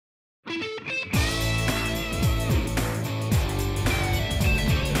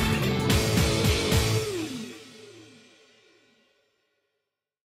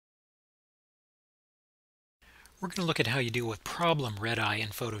we're going to look at how you deal with problem red eye in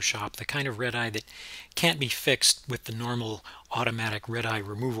Photoshop, the kind of red eye that can't be fixed with the normal automatic red eye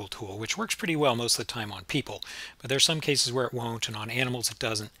removal tool, which works pretty well most of the time on people. But there's some cases where it won't, and on animals it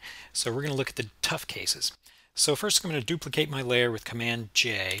doesn't. So we're going to look at the tough cases. So first I'm going to duplicate my layer with Command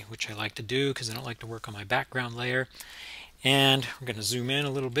J, which I like to do because I don't like to work on my background layer. And we're going to zoom in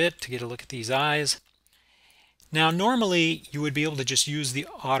a little bit to get a look at these eyes. Now normally you would be able to just use the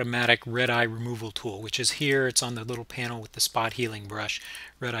automatic red eye removal tool, which is here. It's on the little panel with the spot healing brush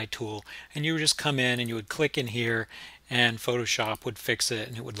red eye tool, and you would just come in and you would click in here and Photoshop would fix it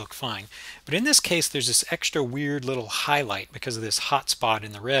and it would look fine. But in this case there's this extra weird little highlight because of this hot spot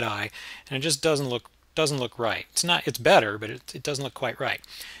in the red eye, and it just doesn't look right. It's better, but it doesn't look quite right.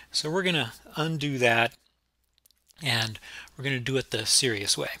 So we're going to undo that, and we're going to do it the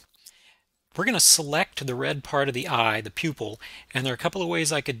serious way. We're going to select the red part of the eye, the pupil, and there are a couple of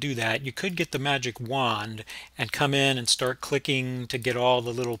ways I could do that. You could get the magic wand and come in and start clicking to get all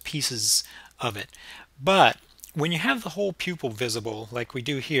the little pieces of it. But when you have the whole pupil visible, like we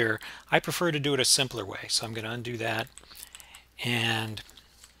do here, I prefer to do it a simpler way. So I'm going to undo that, and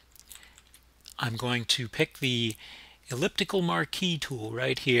I'm going to pick the elliptical marquee tool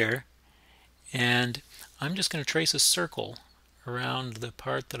right here, and I'm just going to trace a circle around the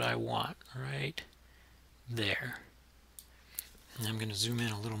part that I want right there. And I'm going to zoom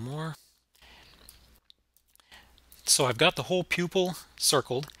in a little more. So I've got the whole pupil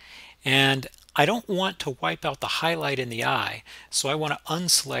circled, and I don't want to wipe out the highlight in the eye, so I want to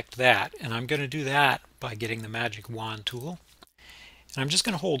unselect that, and I'm going to do that by getting the magic wand tool. And I'm just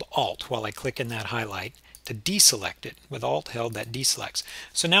going to hold Alt while I click in that highlight to deselect it. With Alt held, that deselects.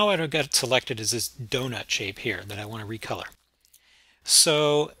 So now what I've got selected is this donut shape here that I want to recolor.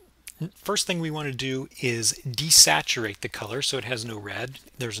 So first thing we want to do is desaturate the color so it has no red.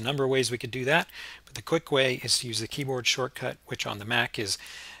 There's a number of ways we could do that, but the quick way is to use the keyboard shortcut, which on the Mac is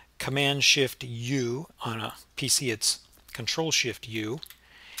Command Shift U. On a PC it's Control Shift U,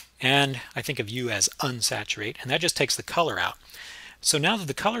 and I think of U as unsaturate, and that just takes the color out. So now that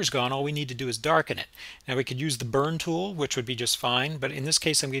the color's gone, all we need to do is darken it. Now we could use the burn tool, which would be just fine, but in this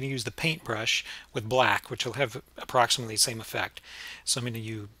case I'm going to use the paintbrush with black, which will have approximately the same effect. So I'm going to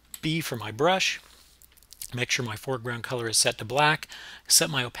use B for my brush, make sure my foreground color is set to black,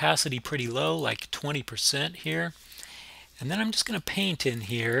 set my opacity pretty low, like 20% here, and then I'm just going to paint in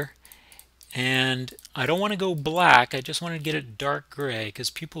here. And I don't want to go black, I just want to get it dark gray,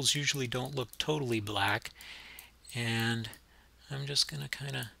 because pupils usually don't look totally black. And I'm just going to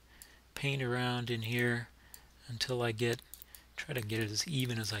kind of paint around in here until I try to get it as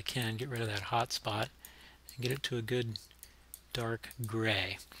even as I can, get rid of that hot spot, and get it to a good dark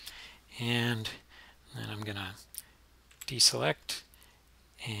gray. And then I'm going to deselect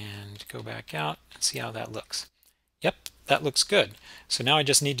and go back out and see how that looks. Yep, that looks good. So now I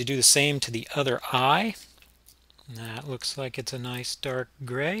just need to do the same to the other eye. That looks like it's a nice dark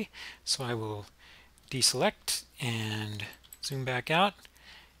gray, so I will deselect and zoom back out,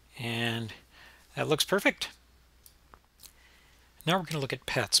 and that looks perfect. Now we're going to look at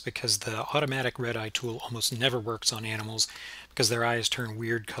pets, because the automatic red eye tool almost never works on animals because their eyes turn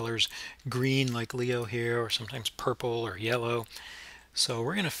weird colors, green like Leo here, or sometimes purple or yellow. So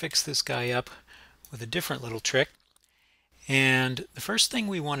we're going to fix this guy up with a different little trick. And the first thing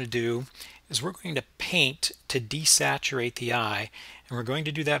we want to do is we're going to paint to desaturate the eye, and we're going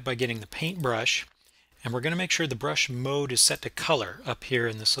to do that by getting the paintbrush. And we're going to make sure the brush mode is set to color up here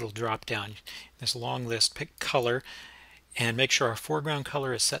in this little drop down, this long list. Pick color and make sure our foreground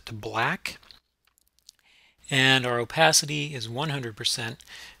color is set to black, and our opacity is 100%.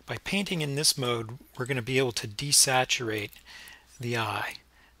 By painting in this mode, we're going to be able to desaturate the eye.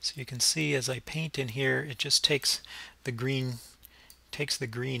 So you can see as I paint in here, it just takes the green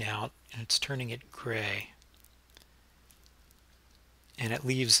out, and it's turning it gray. And it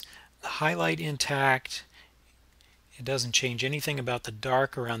leaves the highlight intact. It doesn't change anything about the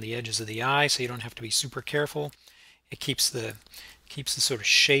dark around the edges of the eye, so you don't have to be super careful. It keeps the sort of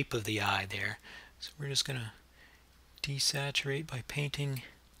shape of the eye there. So we're just going to desaturate by painting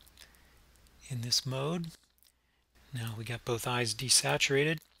in this mode. Now we got both eyes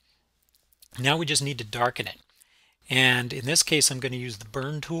desaturated. Now we just need to darken it. And in this case I'm going to use the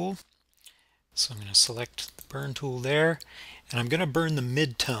burn tool. So I'm going to select the burn tool there, and I'm going to burn the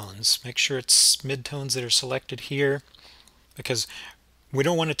midtones. Make sure it's midtones that are selected here, because we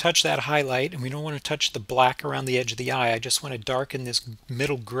don't want to touch that highlight and we don't want to touch the black around the edge of the eye. I just want to darken this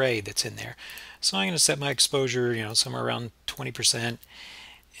middle gray that's in there. So I'm going to set my exposure, somewhere around 20%,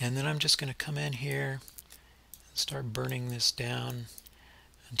 and then I'm just going to come in here and start burning this down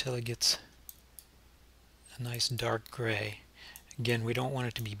until it gets a a nice dark gray. Again, we don't want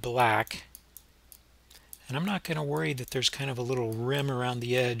it to be black. And I'm not going to worry that there's kind of a little rim around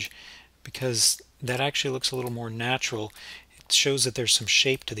the edge, because that actually looks a little more natural. It shows that there's some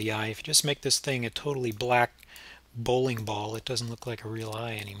shape to the eye. If you just make this thing a totally black bowling ball, it doesn't look like a real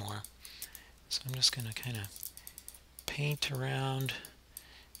eye anymore. So I'm just going to kind of paint around,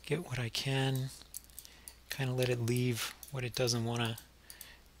 get what I can, kind of let it leave what it doesn't want to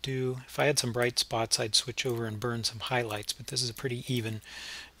do. If I had some bright spots, I'd switch over and burn some highlights, but this is a pretty even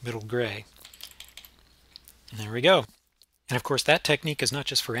middle gray. And there we go. And of course, that technique is not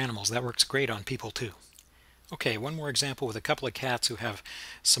just for animals. That works great on people too. Okay, one more example with a couple of cats who have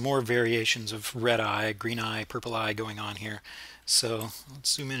some more variations of red eye, green eye, purple eye going on here. So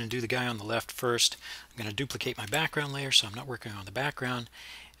let's zoom in and do the guy on the left first. I'm going to duplicate my background layer so I'm not working on the background.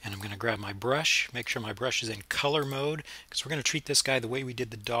 And I'm going to grab my brush, make sure my brush is in color mode, because we're going to treat this guy the way we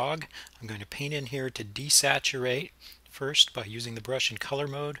did the dog. I'm going to paint in here to desaturate first by using the brush in color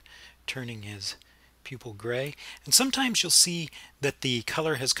mode, turning his pupil gray. And sometimes you'll see that the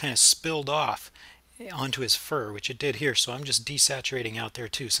color has kind of spilled off onto his fur, which it did here, so I'm just desaturating out there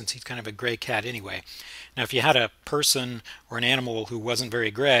too, since he's kind of a gray cat anyway. Now if you had a person or an animal who wasn't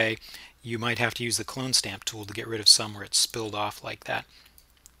very gray, you might have to use the clone stamp tool to get rid of some where it's spilled off like that.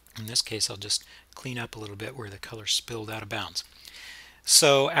 In this case, I'll just clean up a little bit where the color spilled out of bounds.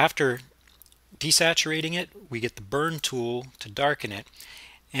 So after desaturating it, we get the burn tool to darken it.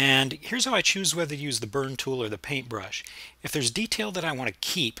 And here's how I choose whether to use the burn tool or the paintbrush. If there's detail that I want to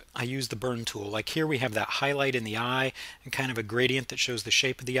keep, I use the burn tool. Like here we have that highlight in the eye and kind of a gradient that shows the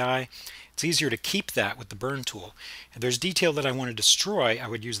shape of the eye. It's easier to keep that with the burn tool. If there's detail that I want to destroy, I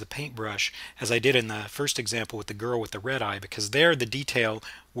would use the paintbrush, as I did in the first example with the girl with the red eye, because there the detail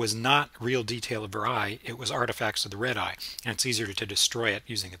was not real detail of her eye, it was artifacts of the red eye, and it's easier to destroy it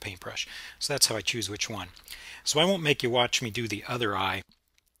using the paintbrush. So that's how I choose which one. So I won't make you watch me do the other eye.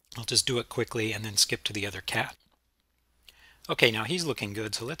 I'll just do it quickly and then skip to the other cat. Okay, now he's looking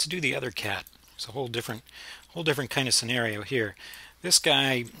good, so let's do the other cat. It's a whole different kind of scenario here. This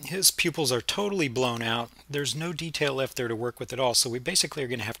guy, his pupils are totally blown out. There's no detail left there to work with at all, so we basically are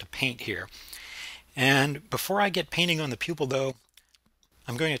going to have to paint here. And before I get painting on the pupil though,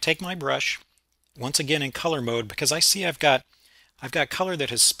 I'm going to take my brush, once again in color mode, because I see I've got color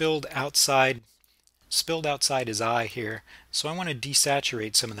that has spilled outside his eye here. So I want to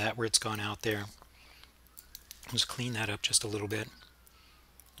desaturate some of that where it's gone out there. Just clean that up just a little bit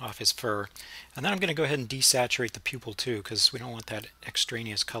off his fur. And then I'm going to go ahead and desaturate the pupil too, because we don't want that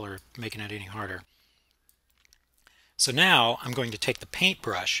extraneous color making it any harder. So now I'm going to take the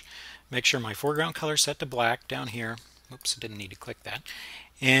paintbrush, make sure my foreground color is set to black down here. Oops, I didn't need to click that.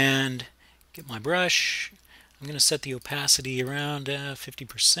 And get my brush. I'm going to set the opacity around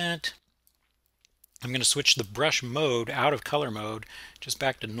 50%. I'm going to switch the brush mode out of color mode, just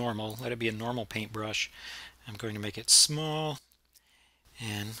back to normal. Let it be a normal paintbrush. I'm going to make it small.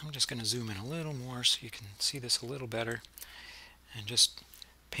 And I'm just going to zoom in a little more so you can see this a little better. And just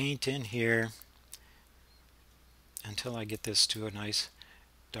paint in here until I get this to a nice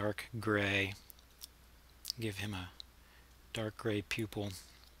dark gray. Give him a dark gray pupil.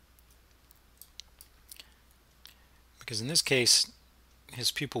 Because in this case, his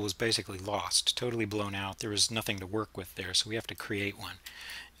pupil was basically lost, totally blown out. There was nothing to work with there, so we have to create one.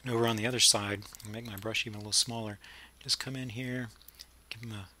 And over on the other side, I'll make my brush even a little smaller. Just come in here,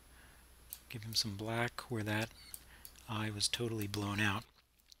 give him some black where that eye was totally blown out.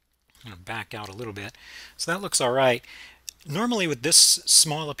 I'm going to back out a little bit. So that looks all right. Normally with this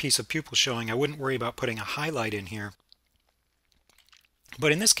small a piece of pupil showing, I wouldn't worry about putting a highlight in here.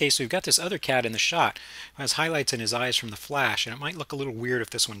 But in this case, we've got this other cat in the shot who has highlights in his eyes from the flash, and it might look a little weird if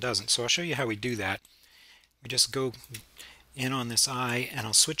this one doesn't. So I'll show you how we do that. We just go in on this eye, and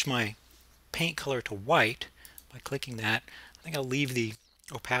I'll switch my paint color to white by clicking that. I think I'll leave the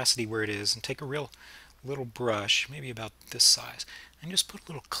opacity where it is and take a real little brush, maybe about this size, and just put a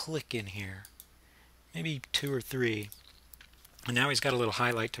little click in here, maybe 2 or 3. And now he's got a little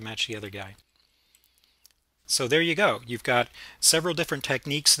highlight to match the other guy. So there you go. You've got several different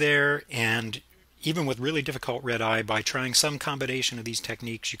techniques there, and even with really difficult red eye, by trying some combination of these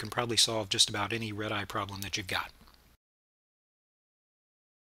techniques, you can probably solve just about any red eye problem that you've got.